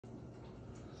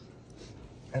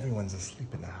Everyone's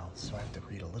asleep in the house, so I have to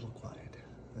read a little quiet.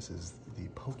 This is the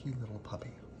Poky Little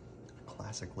Puppy, a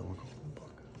classic little golden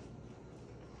book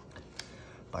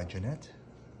by Janette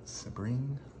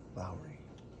Lowrey,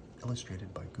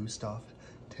 illustrated by Gustaf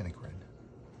Tenggren.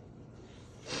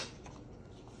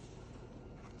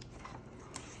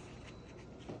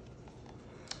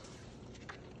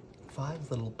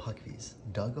 Five little puppies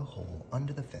dug a hole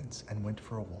under the fence and went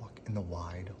for a walk in the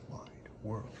wide, wide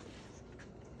world.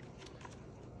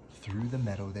 Through the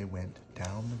meadow they went,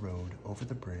 down the road, over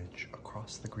the bridge,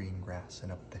 across the green grass,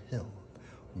 and up the hill,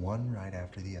 one right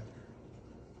after the other.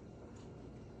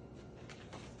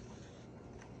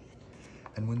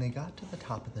 And when they got to the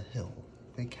top of the hill,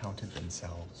 they counted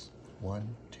themselves.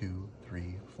 1, 2,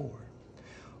 3, 4.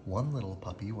 One little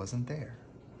puppy wasn't there.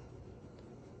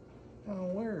 Now,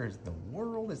 where in the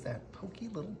world is that Poky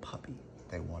Little Puppy?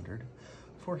 They wondered,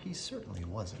 for he certainly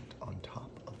wasn't on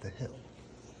top of the hill.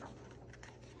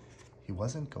 He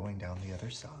wasn't going down the other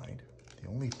side. The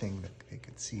only thing that they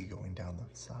could see going down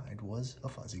the side was a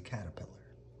fuzzy caterpillar.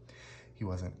 He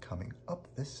wasn't coming up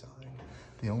this side.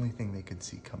 The only thing they could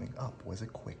see coming up was a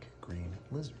quick green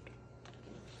lizard.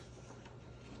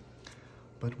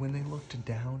 But when they looked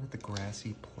down at the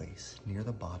grassy place near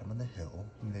the bottom of the hill,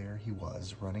 there he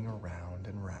was, running around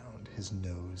and round, his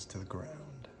nose to the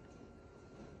ground.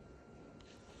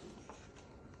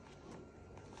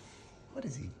 "What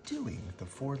is he doing?" the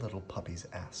four little puppies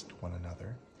asked one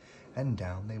another, and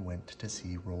down they went to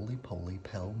see roly-poly,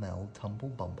 pell-mell,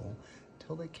 tumble-bumble,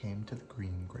 till they came to the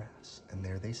green grass, and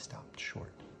there they stopped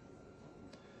short.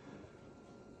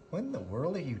 "What in the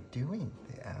world are you doing?"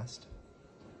 they asked.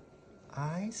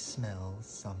 "I smell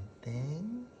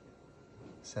something,"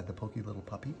 said the Poky Little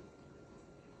Puppy.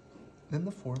 Then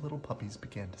the four little puppies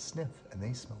began to sniff, and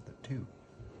they smelled it too.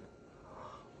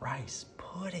 "Rice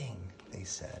pudding," they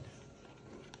said.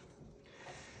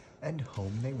 And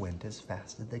home they went as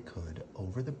fast as they could,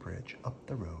 over the bridge, up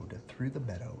the road, through the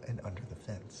meadow, and under the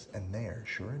fence. And there,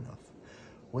 sure enough,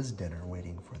 was dinner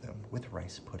waiting for them, with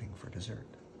rice pudding for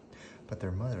dessert. But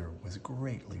their mother was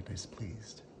greatly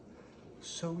displeased.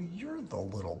 "So you're the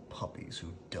little puppies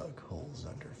who dug holes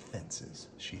under fences,"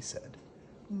 she said.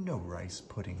 "No rice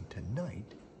pudding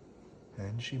tonight."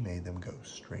 And she made them go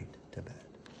straight to bed.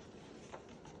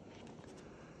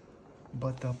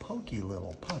 But the Poky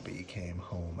Little Puppy came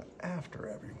home after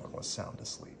everyone was sound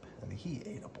asleep, and he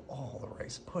ate up all the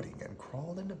rice pudding and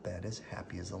crawled into bed as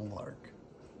happy as a lark.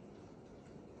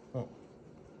 Oh,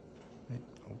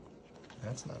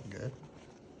 that's not good.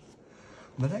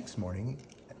 The next morning,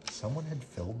 someone had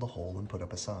filled the hole and put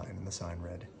up a sign, and the sign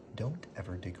read, "Don't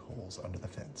ever dig holes under the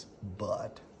fence."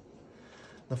 But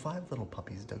the five little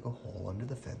puppies dug a hole under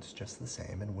the fence just the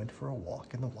same and went for a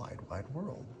walk in the wide, wide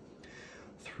world.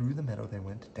 Through the meadow they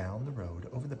went, down the road,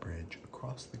 over the bridge,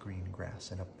 across the green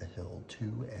grass, and up the hill,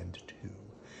 2 and 2.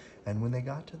 And when they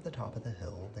got to the top of the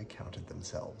hill, they counted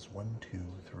themselves. 1,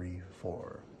 2, 3,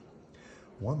 4.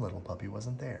 One little puppy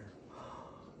wasn't there.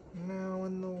 Now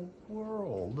in the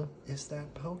world is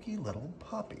that Poky Little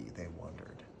Puppy, they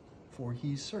wondered, for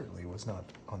he certainly was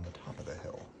not on the top of the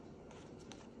hill.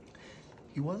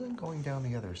 He wasn't going down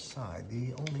the other side.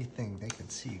 The only thing they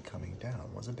could see coming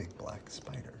down was a big black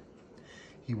spider.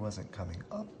 He wasn't coming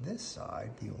up this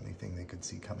side. The only thing they could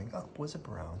see coming up was a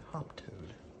brown hop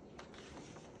toad.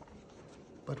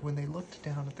 But when they looked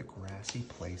down at the grassy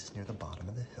place near the bottom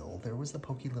of the hill, there was the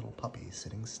Poky Little Puppy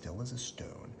sitting still as a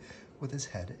stone, with his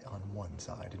head on one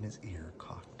side and his ear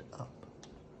cocked up.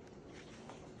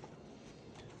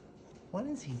 "What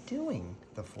is he doing?"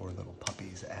 the four little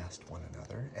puppies asked one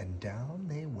another, and down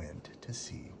they went to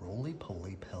see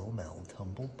roly-poly, pell-mell,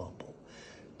 tumble-bumble,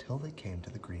 till they came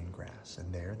to the green grass,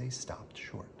 and there they stopped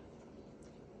short.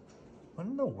 "What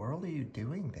in the world are you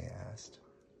doing?" they asked.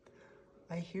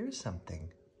 "I hear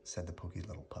something," said the Poky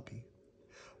Little Puppy.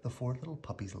 The four little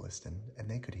puppies listened, and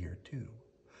they could hear too.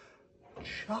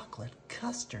 "Chocolate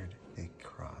custard," they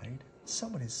cried.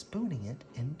 "Someone is spooning it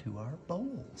into our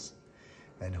bowls."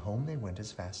 And home they went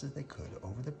as fast as they could,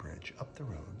 over the bridge, up the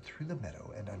road, through the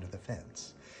meadow, and under the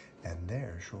fence. And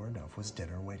there, sure enough, was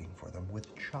dinner waiting for them,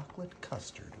 with chocolate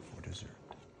custard for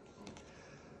dessert.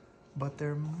 But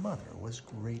their mother was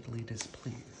greatly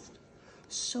displeased.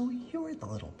 "So you're the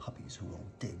little puppies who will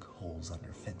dig holes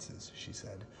under fences," she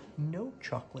said. "No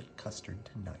chocolate custard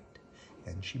tonight."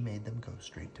 And she made them go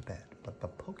straight to bed. But the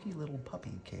Poky Little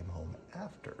Puppy came home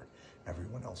after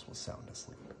everyone else was sound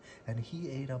asleep, and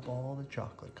he ate up all the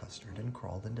chocolate custard and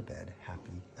crawled into bed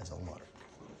happy as a lark.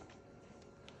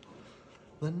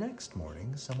 The next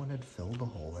morning, someone had filled the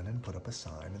hole in and put up a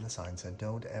sign, and the sign said,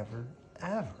 "Don't ever,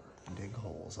 ever dig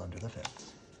holes under the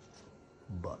fence."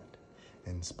 But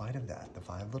In spite of that, the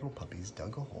 5 little puppies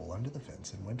dug a hole under the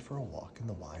fence and went for a walk in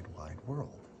the wide, wide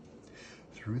world.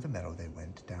 Through the meadow they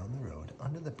went, down the road,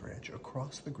 under the bridge,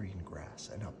 across the green grass,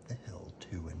 and up the hill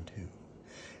 2 and 2.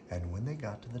 And when they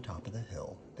got to the top of the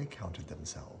hill, they counted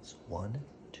themselves. 1,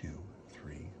 2,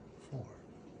 3, 4.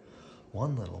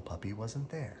 One little puppy wasn't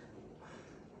there.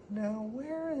 Now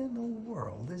where in the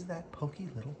world is that Poky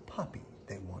Little Puppy,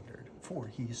 they wondered, for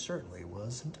he certainly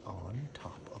wasn't on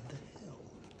top of the hill.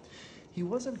 He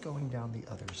wasn't going down the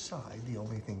other side. The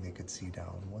only thing they could see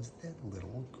down was that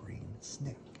little green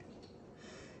snake.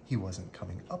 He wasn't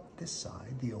coming up this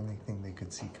side. The only thing they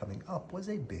could see coming up was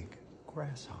a big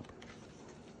grasshopper.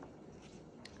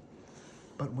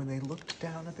 But when they looked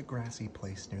down at the grassy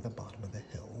place near the bottom of the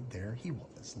hill, there he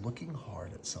was, looking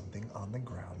hard at something on the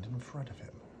ground in front of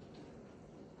him.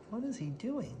 "What is he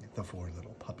doing?" the 4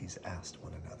 little puppies asked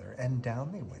one another, and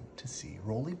down they went to see,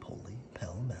 roly-poly,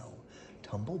 pell-mell,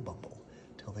 tumble-bumble,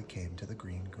 till they came to the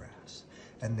green grass,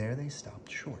 and there they stopped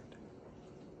short.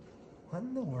 "What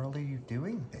in the world are you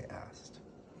doing?" they asked.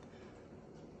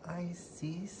 "I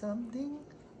see something,"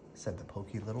 said the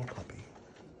Poky Little Puppy.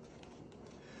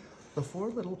 The 4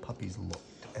 little puppies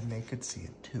looked, and they could see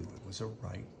it too. It was a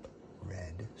ripe,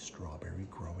 red strawberry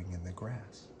growing in the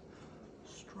grass.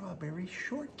 "Strawberry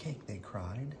shortcake," they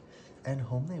cried, and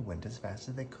home they went as fast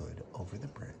as they could, over the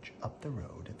bridge, up the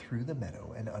road, through the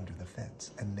meadow, and under the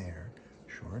fence. And there,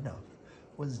 sure enough,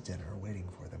 was dinner waiting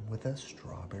for them, with a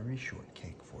strawberry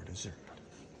shortcake for dessert.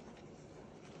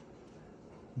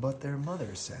 But their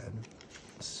mother said,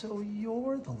 "So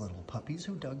you're the little puppies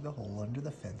who dug the hole under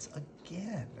the fence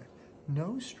again.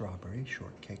 No strawberry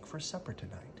shortcake for supper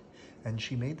tonight." And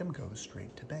she made them go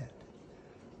straight to bed.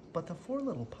 But the 4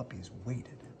 little puppies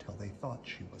waited till they thought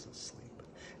she was asleep,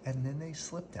 and then they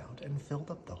slipped out and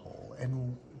filled up the hole,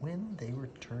 and when they were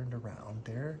turned around,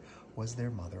 there was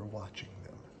their mother watching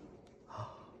them.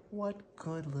 "What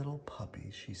good little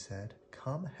puppies," she said.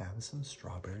 "Come have some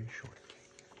strawberry shortcake."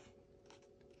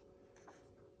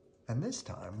 And this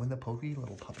time, when the Poky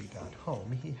Little Puppy got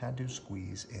home, he had to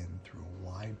squeeze in through a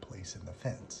wide place in the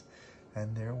fence,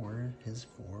 and there were his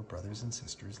 4 brothers and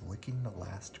sisters licking the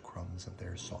last crumbs of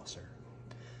their saucer.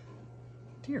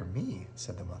 "Dear me,"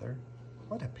 said the mother,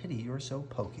 "what a pity you're so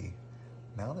poky.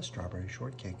 Now the strawberry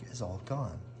shortcake is all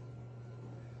gone."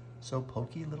 So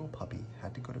Poky Little Puppy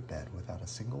had to go to bed without a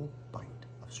single bite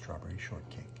of strawberry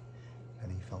shortcake,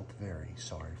 and he felt very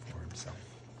sorry for himself.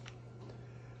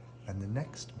 And the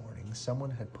next morning, someone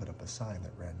had put up a sign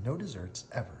that read, "No desserts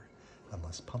ever,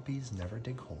 unless puppies never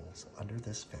dig holes under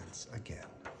this fence again."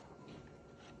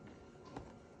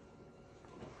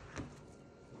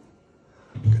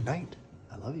 Good night.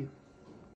 I love you.